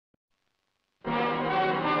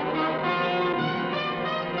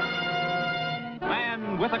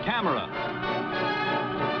with a Camera.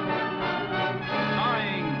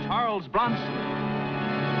 Starring Charles Bronson.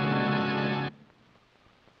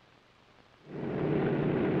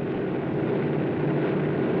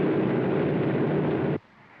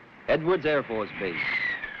 Edwards Air Force Base,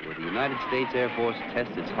 where the United States Air Force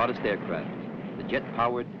tests its hottest aircraft, the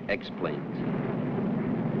jet-powered X-planes.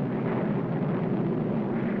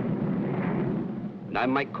 And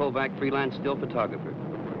I'm Mike Kovac, freelance still photographer,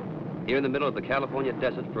 here in the middle of the California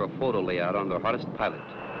desert for a photo layout on their hottest pilot,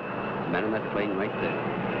 the man on that plane right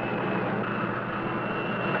there.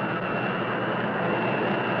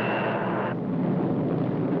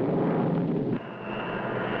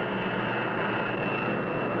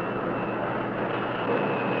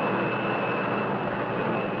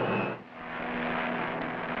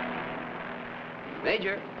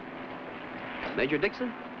 Major. Major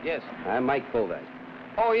Dixon? Yes. I'm Mike Kovac.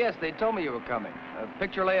 Oh, yes, they told me you were coming. A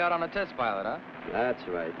picture layout on a test pilot, huh? That's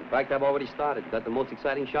right. In fact, I've already started. Got the most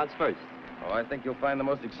exciting shots first. Oh, I think you'll find the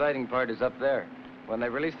most exciting part is up there, when they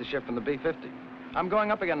release the ship from the B-50. I'm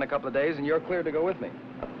going up again in a couple of days, and you're cleared to go with me.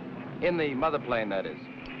 In the mother plane, that is.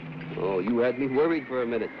 Oh, you had me worried for a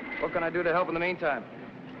minute. What can I do to help in the meantime?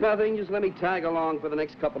 Nothing. Just let me tag along for the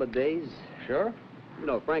next couple of days. Sure. You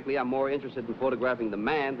know, frankly, I'm more interested in photographing the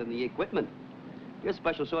man than the equipment. You're a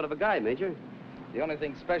special sort of a guy, Major. The only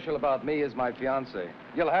thing special about me is my fiancée.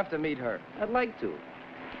 You'll have to meet her. I'd like to.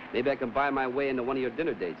 Maybe I can buy my way into one of your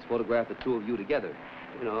dinner dates, photograph the two of you together.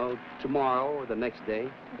 You know, tomorrow or the next day.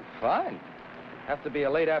 Fine. Have to be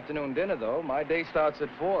a late afternoon dinner, though. My day starts at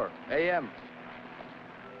 4 a.m.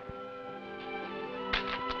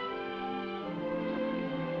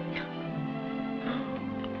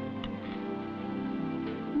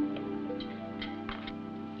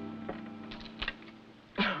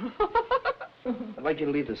 I'd like you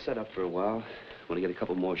to leave the set up for a while. I want to get a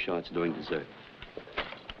couple more shots during dessert.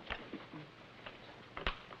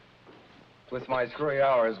 With my 3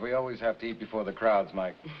 hours, we always have to eat before the crowds,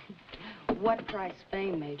 Mike. What price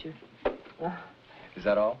fame, Major? Is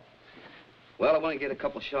that all? Well, I want to get a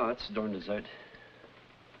couple shots during dessert.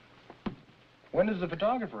 When does the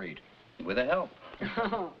photographer eat? With a help.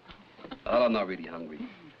 Oh, I'm not really hungry.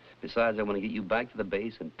 Besides, I want to get you back to the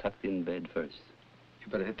base and tucked in bed first.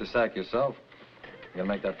 You better hit the sack yourself. You gotta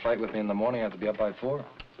make that flight with me in the morning. I have to be up by 4.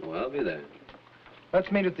 Well, I'll be there. Let's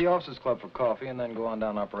meet at the officers' club for coffee and then go on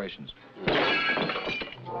down operations.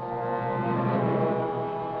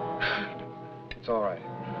 It's all right.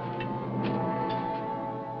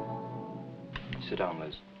 Sit down,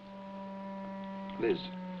 Liz. Liz.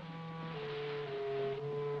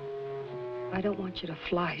 I don't want you to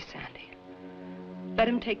fly, Sandy. Let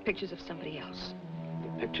him take pictures of somebody else.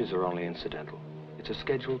 The pictures are only incidental. It's a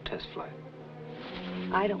scheduled test flight.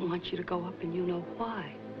 I don't want you to go up, and you know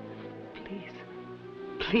why. Please.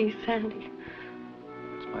 Please, Sandy.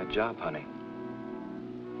 It's my job, honey.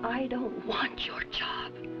 I don't want your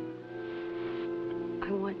job.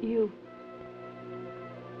 I want you.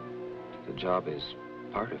 The job is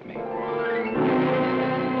part of me.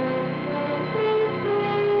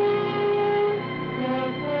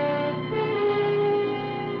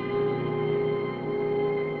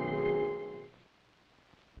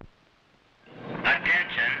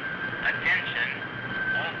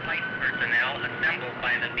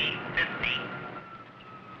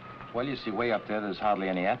 Well, you see, way up there's hardly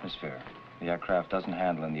any atmosphere. The aircraft doesn't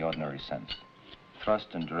handle in the ordinary sense. Thrust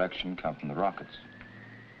and direction come from the rockets.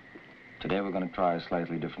 Today, we're going to try a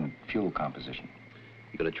slightly different fuel composition.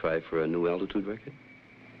 You going to try for a new altitude record?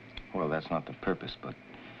 Well, that's not the purpose, but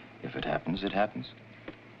if it happens, it happens.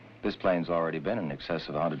 This plane's already been in excess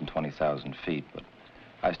of 120,000 feet, but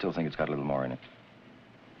I still think it's got a little more in it.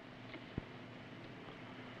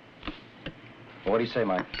 Well, what do you say,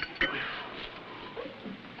 Mike?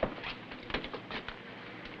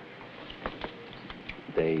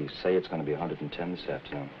 They say it's going to be 110 this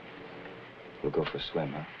afternoon. We'll go for a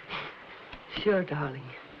swim, huh? Sure, darling.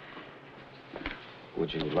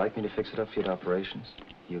 Would you like me to fix it up for your operations?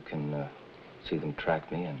 You can see them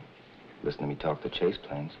track me and listen to me talk to chase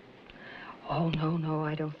planes. Oh, no,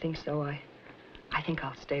 I don't think so. I think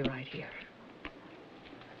I'll stay right here.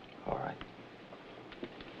 All right.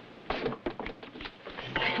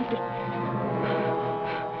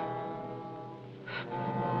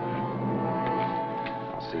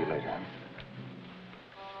 I'll see you later.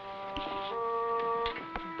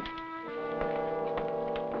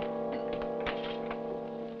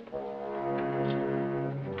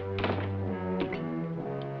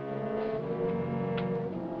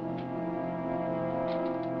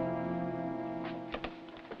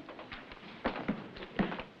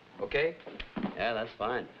 Okay? Yeah, that's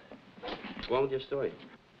fine. wrong with your story?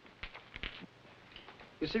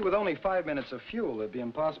 You see, with only 5 minutes of fuel, it'd be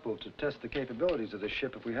impossible to test the capabilities of the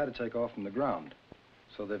ship if we had to take off from the ground.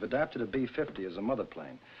 So they've adapted a B-50 as a mother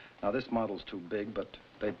plane. Now, this model's too big, but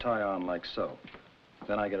they'd tie on like so.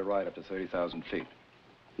 Then I get a ride up to 30,000 feet.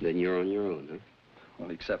 Then you're on your own, huh?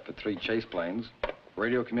 Well, except for 3 chase planes,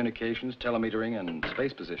 radio communications, telemetering, and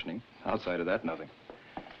space positioning. Outside of that, nothing.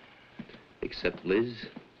 Except Liz?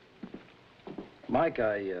 Mike,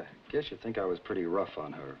 I guess you think I was pretty rough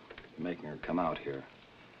on her, making her come out here.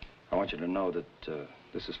 I want you to know that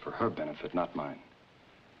this is for her benefit, not mine.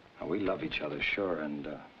 Now, we love each other, sure, and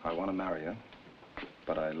I want to marry her.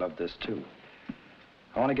 But I love this, too.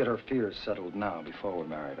 I want to get her fears settled now, before we're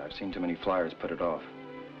married. I've seen too many flyers put it off.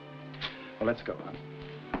 Well, let's go, hon.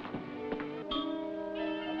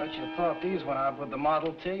 I bet you thought these went out with the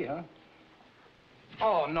Model T, huh?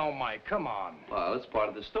 Oh, no, Mike, come on. Well, it's part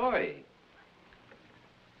of the story.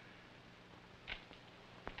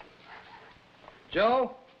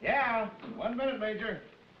 Joe? Yeah, 1 minute, Major.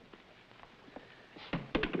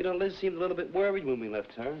 You know, Liz seemed a little bit worried when we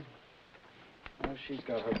left her. Well, she's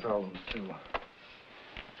got her problems, too.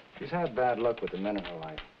 She's had bad luck with the men in her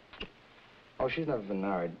life. Oh, she's never been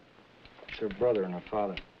married. It's her brother and her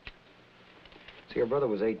father. See, her brother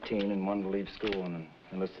was 18 and wanted to leave school and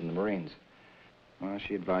enlisted in the Marines. Well,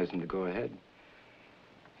 she advised him to go ahead.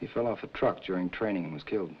 He fell off a truck during training and was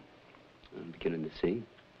killed. I'm beginning to see.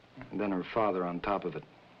 And then her father on top of it.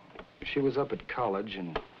 She was up at college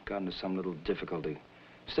and got into some little difficulty.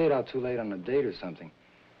 Stayed out too late on a date or something.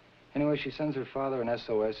 Anyway, she sends her father an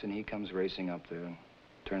SOS, and he comes racing up there and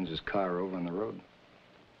turns his car over on the road.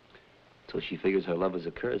 So she figures her love is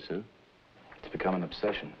a curse, huh? It's become an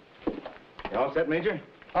obsession. You all set, Major?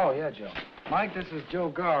 Oh, yeah, Joe. Mike, this is Joe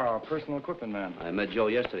Garr, our personal equipment man. I met Joe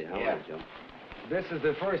yesterday. How Yeah. are you, Joe? This is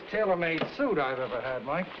the first tailor-made suit I've ever had,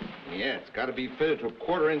 Mike. Yeah, it's got to be fitted to a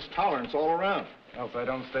 1/4-inch tolerance all around. Else I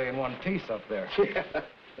don't stay in one piece up there.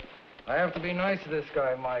 I have to be nice to this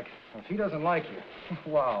guy, Mike. If he doesn't like you,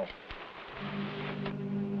 wow.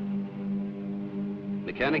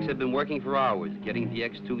 Mechanics have been working for hours, getting the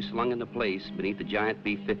X2 slung into place beneath the giant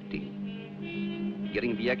B-50.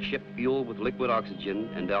 Getting the X ship fueled with liquid oxygen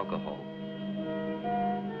and alcohol.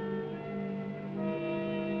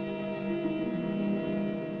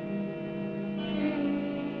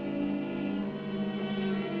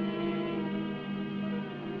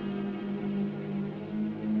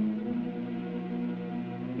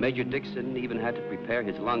 Major Dixon even had to prepare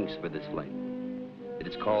his lungs for this flight. It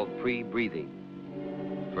is called pre-breathing.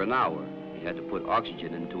 For an hour, he had to put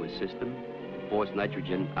oxygen into his system and force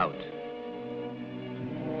nitrogen out.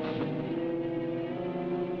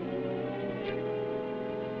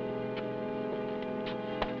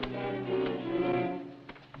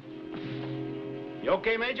 You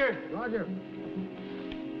okay, Major? Roger.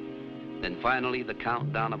 Then finally, the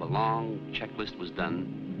countdown of a long checklist was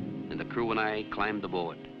done, and the crew and I climbed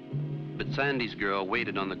aboard. But Sandy's girl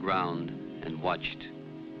waited on the ground and watched.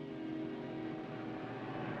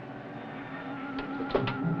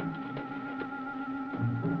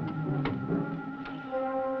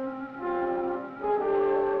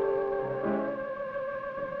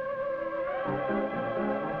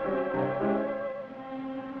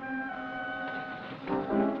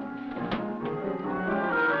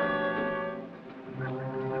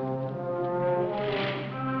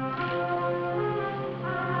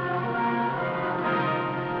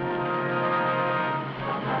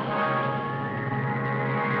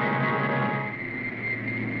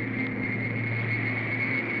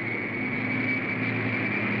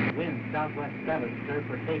 Southwest 7, clear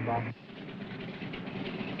for takeoff.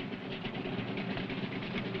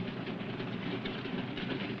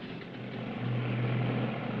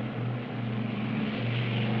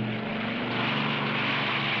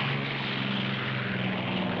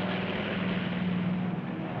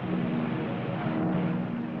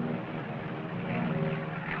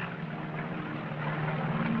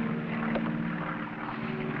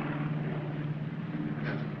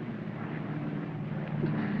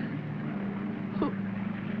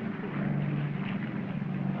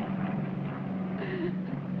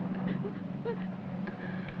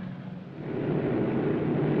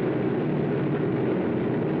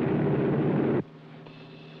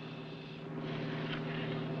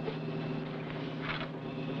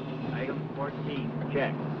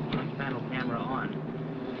 Check. Launch panel camera on.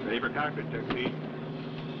 Ready for cockpit, check, Pete.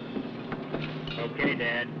 Okay,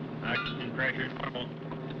 Dad. Oxygen pressure normal.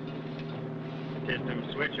 System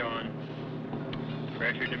switch on.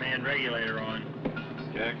 Pressure demand regulator on.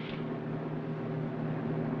 Check.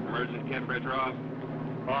 Emergency chem pressure off.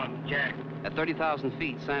 Off, check. At 30,000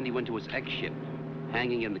 feet, Sandy went to his X-ship,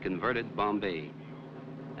 hanging in the converted Bombay,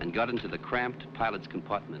 and got into the cramped pilot's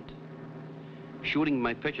compartment. Shooting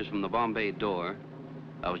my pictures from the Bombay door,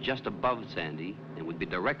 I was just above Sandy and would be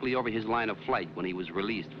directly over his line of flight when he was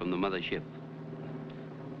released from the mothership.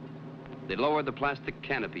 They lowered the plastic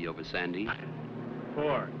canopy over Sandy.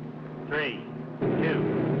 4, 3, 2,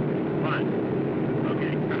 1.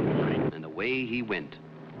 Okay, start. And away he went.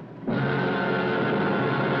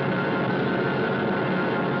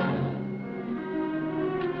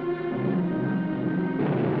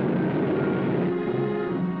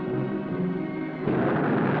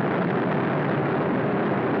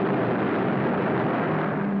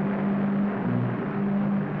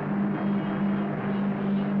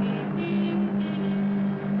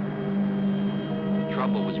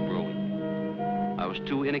 Trouble was brewing. I was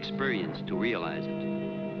too inexperienced to realize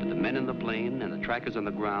it, but the men in the plane and the trackers on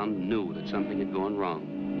the ground knew that something had gone wrong.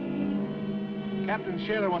 Captain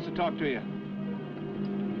Shaler wants to talk to you.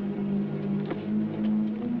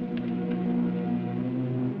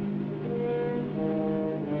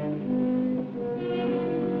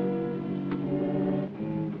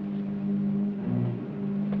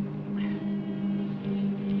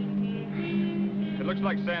 It looks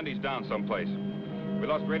like Sandy's down someplace. We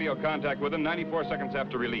lost radio contact with him 94 seconds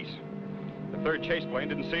after release. The third chase plane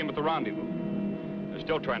didn't see him at the rendezvous. They're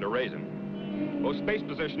still trying to raise him. Both space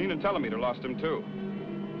positioning and telemeter lost him, too.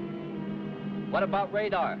 What about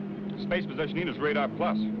radar? Space positioning is radar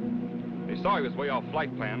plus. They saw he was way off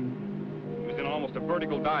flight plan. He was in almost a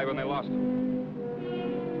vertical dive when they lost him.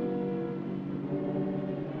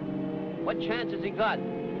 What chance has he got?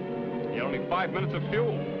 He had only 5 minutes of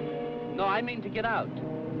fuel. No, I mean to get out.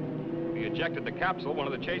 If he ejected the capsule, one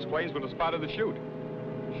of the chase planes would have spotted the chute.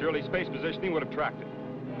 Surely space positioning would have tracked it.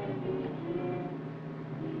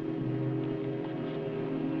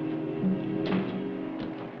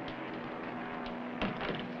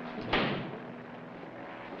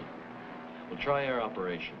 We'll try air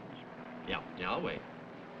operations. Yeah, I'll wait.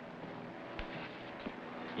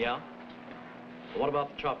 Yeah? Well, what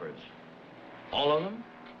about the choppers? All of them?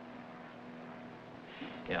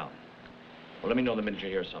 Yeah. Well, let me know the minute you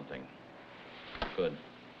hear something. Good.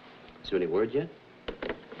 Is there any word yet?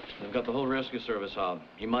 They've got the whole rescue service out.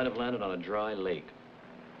 He might have landed on a dry lake.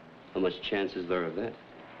 How much chance is there of that?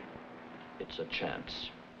 It's a chance.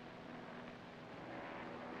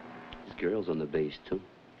 There's girls on the base, too.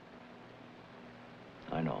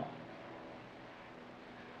 I know.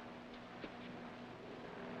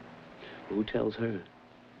 Who tells her?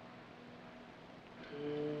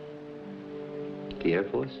 The Air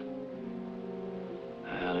Force?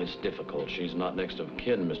 And it's difficult. She's not next of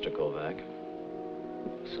kin, Mr. Kovac.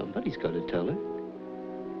 Somebody's got to tell her.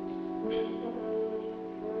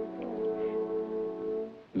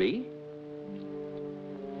 Me?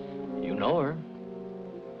 You know her.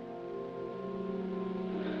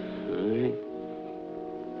 All right.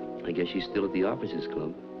 I guess she's still at the Officers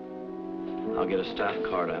Club. I'll get a staff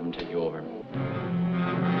car to have him take you over.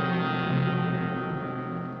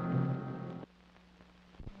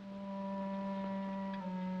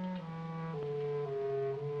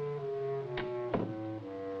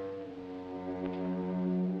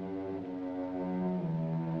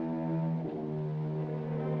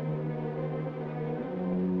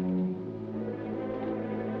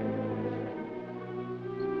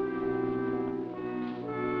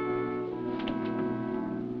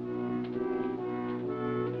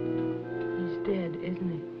 Dead,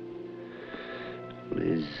 isn't he?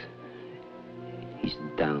 Liz, he's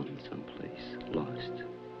down someplace, lost.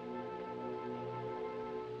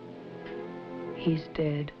 He's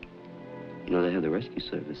dead. You know, they have the rescue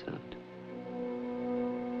service out.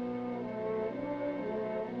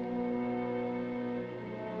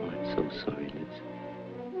 Oh, I'm so sorry, Liz.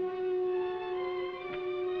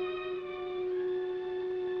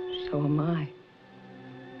 So am I.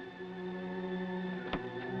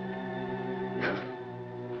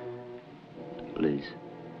 Liz.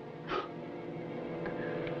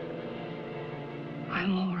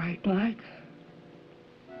 I'm all right, Mike.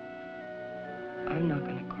 I'm not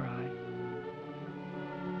gonna cry.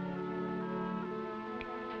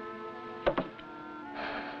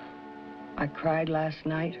 I cried last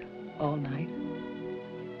night, all night.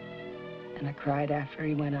 And I cried after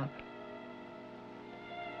he went up.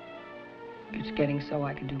 It's getting so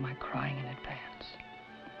I can do my crying in advance.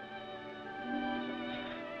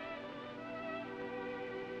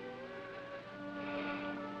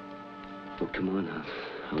 Well, come on,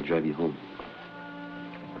 I'll drive you home.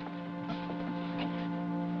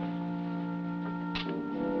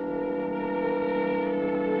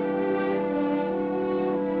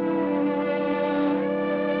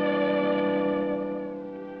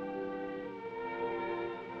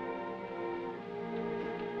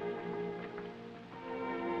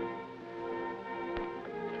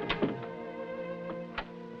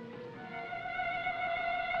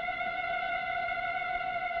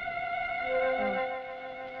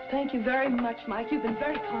 Thank you very much, Mike. You've been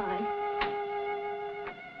very kind.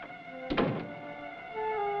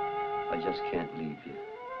 I just can't leave you.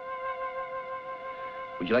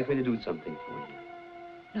 Would you like me to do something for you?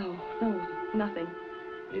 No, nothing.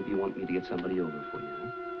 Maybe you want me to get somebody over for you,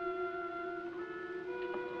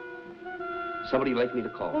 huh? Somebody you'd like me to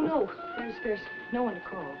call? Oh, huh? no. There's no one to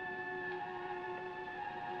call.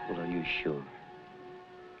 Well, are you sure?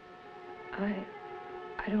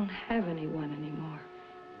 I don't have anyone anymore.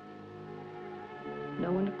 No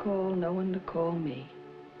one to call, no one to call me.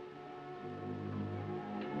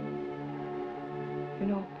 You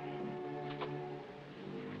know,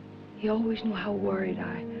 he always knew how worried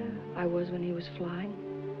I was when he was flying.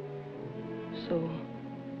 So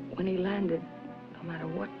when he landed, no matter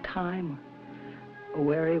what time or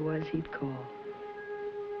where he was, he'd call.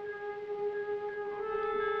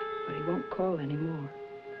 But he won't call anymore.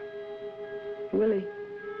 Will he?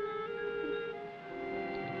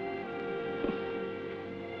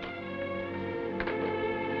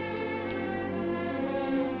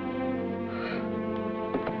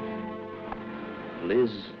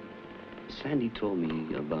 Liz, Sandy told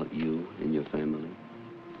me about you and your family.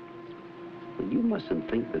 And you mustn't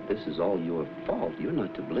think that this is all your fault. You're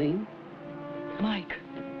not to blame. Mike,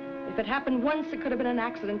 if it happened once, it could have been an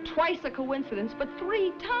accident. Twice, a coincidence. But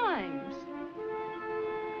 3 times.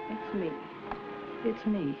 It's me. It's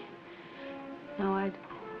me. Now,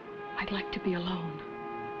 I'd like to be alone.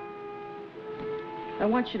 I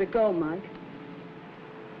want you to go, Mike.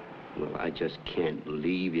 Well, I just can't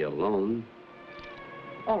leave you alone.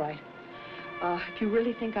 All right. If you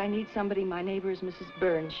really think I need somebody, my neighbor is Mrs.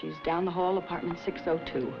 Burns. She's down the hall, apartment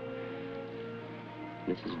 602.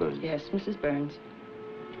 Mrs. Burns? Yes, Mrs. Burns.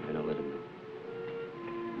 All right, I'll let her know.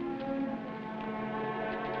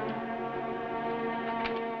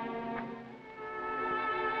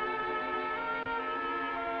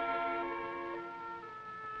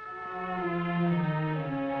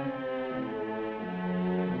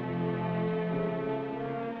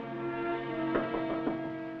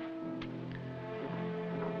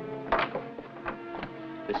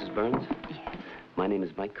 Mrs. Burns? Yes. My name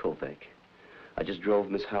is Mike Kovac. I just drove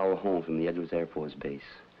Miss Howell home from the Edwards Air Force Base.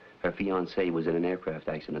 Her fiancé was in an aircraft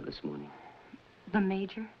accident this morning. The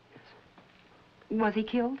Major? Yes. Was he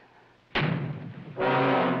killed?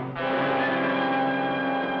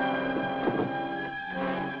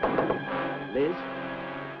 Liz?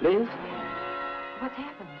 Liz? What's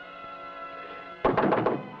happened?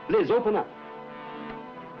 Liz, open up.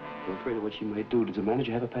 I'm afraid of what she might do. Does the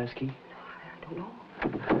manager have a pass key? I don't know.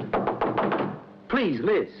 Please,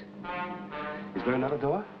 Liz. Is there another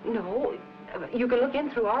door? No. You can look in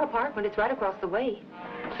through our apartment. It's right across the way.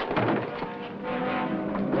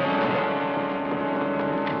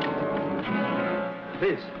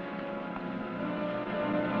 Liz.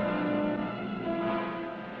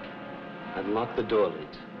 Unlock the door,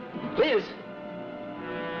 Liz. Liz!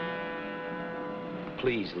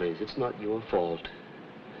 Please, Liz, it's not your fault.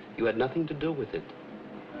 You had nothing to do with it.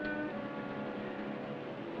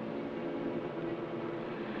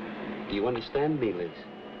 Do you understand me, Liz?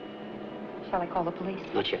 Shall I call the police?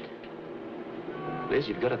 Not yet. Liz,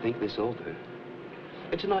 you've got to think this over.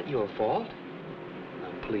 It's not your fault.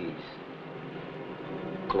 Now, please,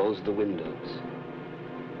 close the windows.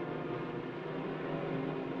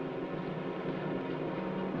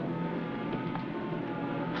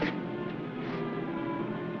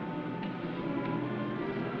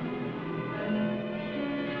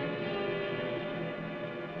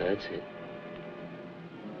 That's it.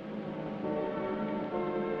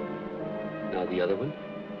 Now the other one.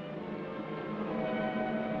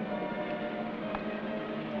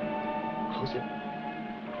 Close it.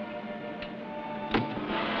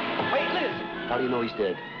 Wait, Liz! How do you know he's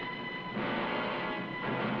dead?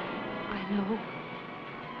 I know.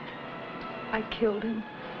 I killed him.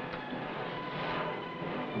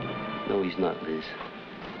 No, he's not, Liz.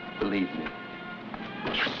 Believe me.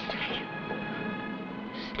 Stay.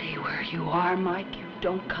 Stay where you are, Mike. You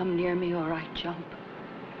don't come near me or I jump.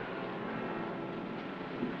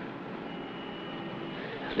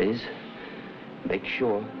 Liz, make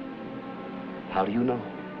sure. How do you know?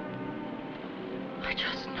 I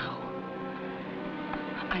just know.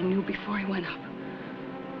 I knew before he went up.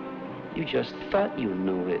 You just thought you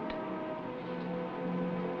knew it.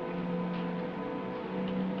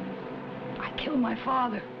 I killed my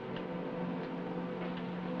father.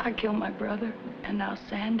 I killed my brother, and now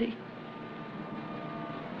Sandy.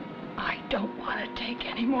 I don't want to take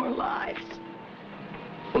any more lives.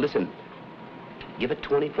 Well, listen. Give it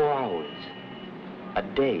 24 hours. A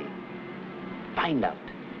day. Find out.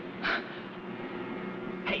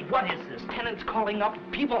 Hey, what is this? Tenants calling up,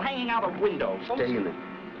 people hanging out of windows. Stay in there.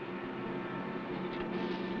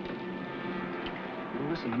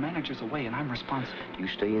 Listen, the manager's away and I'm responsible. You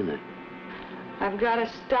stay in there. I've got to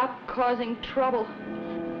stop causing trouble.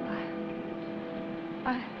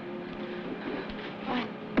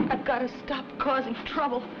 I've got to stop causing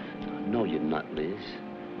trouble. No, you're not, Liz.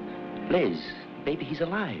 Liz, baby, he's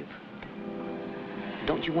alive.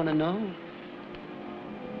 Don't you want to know?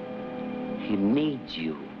 He needs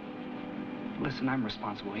you. Listen, I'm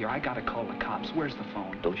responsible here. I gotta call the cops. Where's the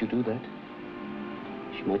phone? Don't you do that.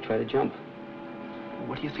 She might try to jump.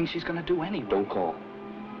 What do you think she's gonna do anyway? Don't call.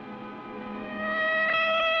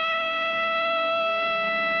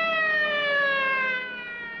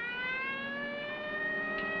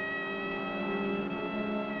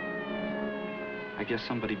 I guess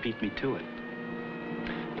somebody beat me to it.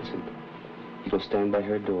 Listen, you go stand by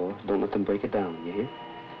her door. Don't let them break it down, you hear?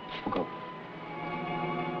 Go.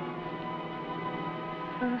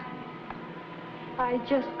 I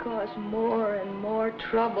just cause more and more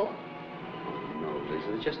trouble. Oh, no, Liz,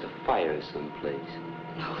 there's just a fire someplace.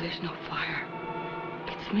 No, there's no fire.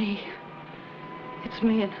 It's me. It's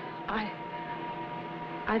me, and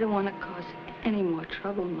I don't want to cause any more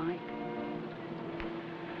trouble, Mike.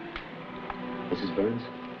 Mrs. Burns?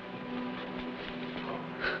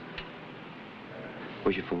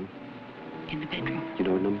 Where's your phone? In the bedroom. You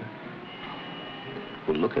know her number?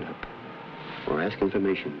 Well, look it up. Or ask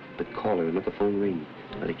information. But call her and let the phone ring.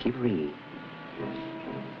 Let it keep ringing.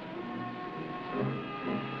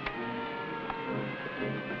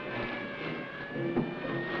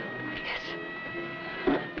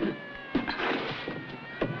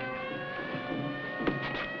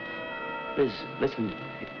 Liz, listen.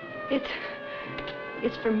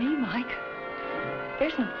 It's for me, Mike.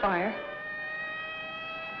 There's no fire.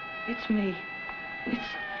 It's me.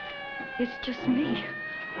 It's just me.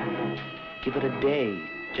 Give it a day.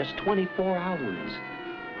 Just 24 hours.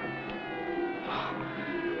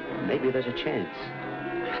 Maybe there's a chance.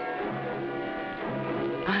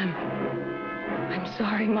 I'm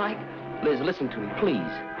sorry, Mike. Liz, listen to me,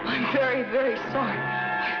 please. I'm very, very sorry.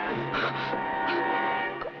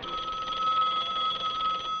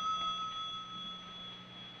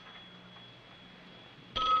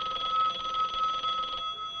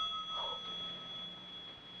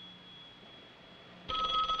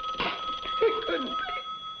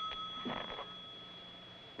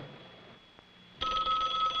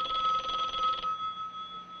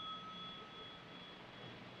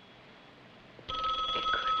 It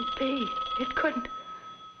couldn't be. It couldn't.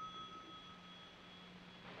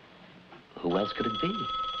 Who else could it be?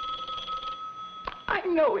 I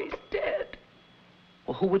know he's dead.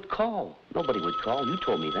 Well, who would call? Nobody would call. You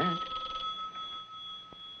told me that.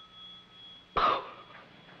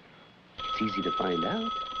 It's easy to find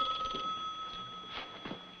out.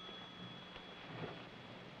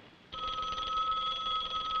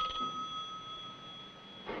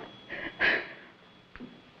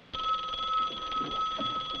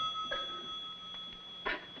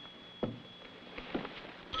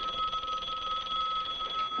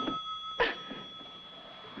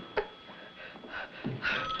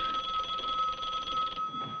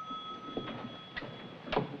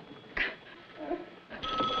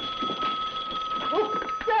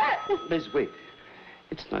 Liz, wait.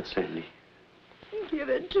 It's not Sandy. Give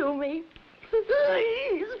it to me.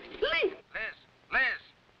 Please, please.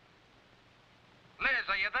 Liz,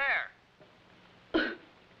 are you there?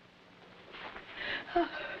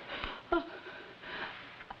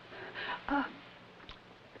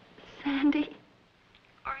 Sandy?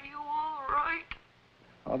 Are you all right?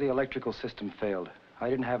 Oh, the electrical system failed. I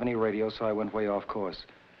didn't have any radio, so I went way off course.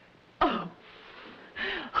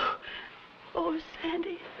 Oh,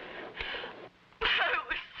 Sandy. I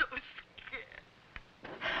was so scared.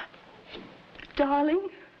 Darling,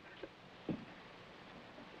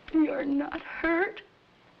 you're not hurt?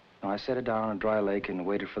 No, I set it down on a dry lake and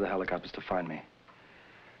waited for the helicopters to find me.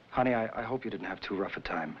 Honey, I hope you didn't have too rough a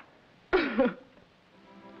time.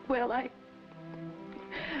 Well, I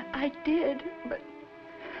did, but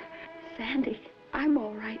Sandy, I'm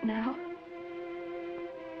all right now.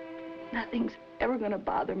 Nothing's ever gonna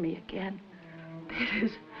bother me again. It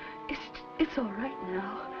is. It's all right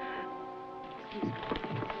now.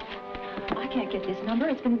 I can't get this number.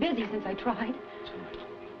 It's been busy since I tried.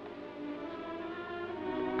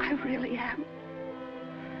 I really am.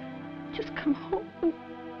 Just come home.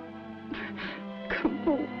 Come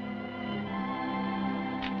home.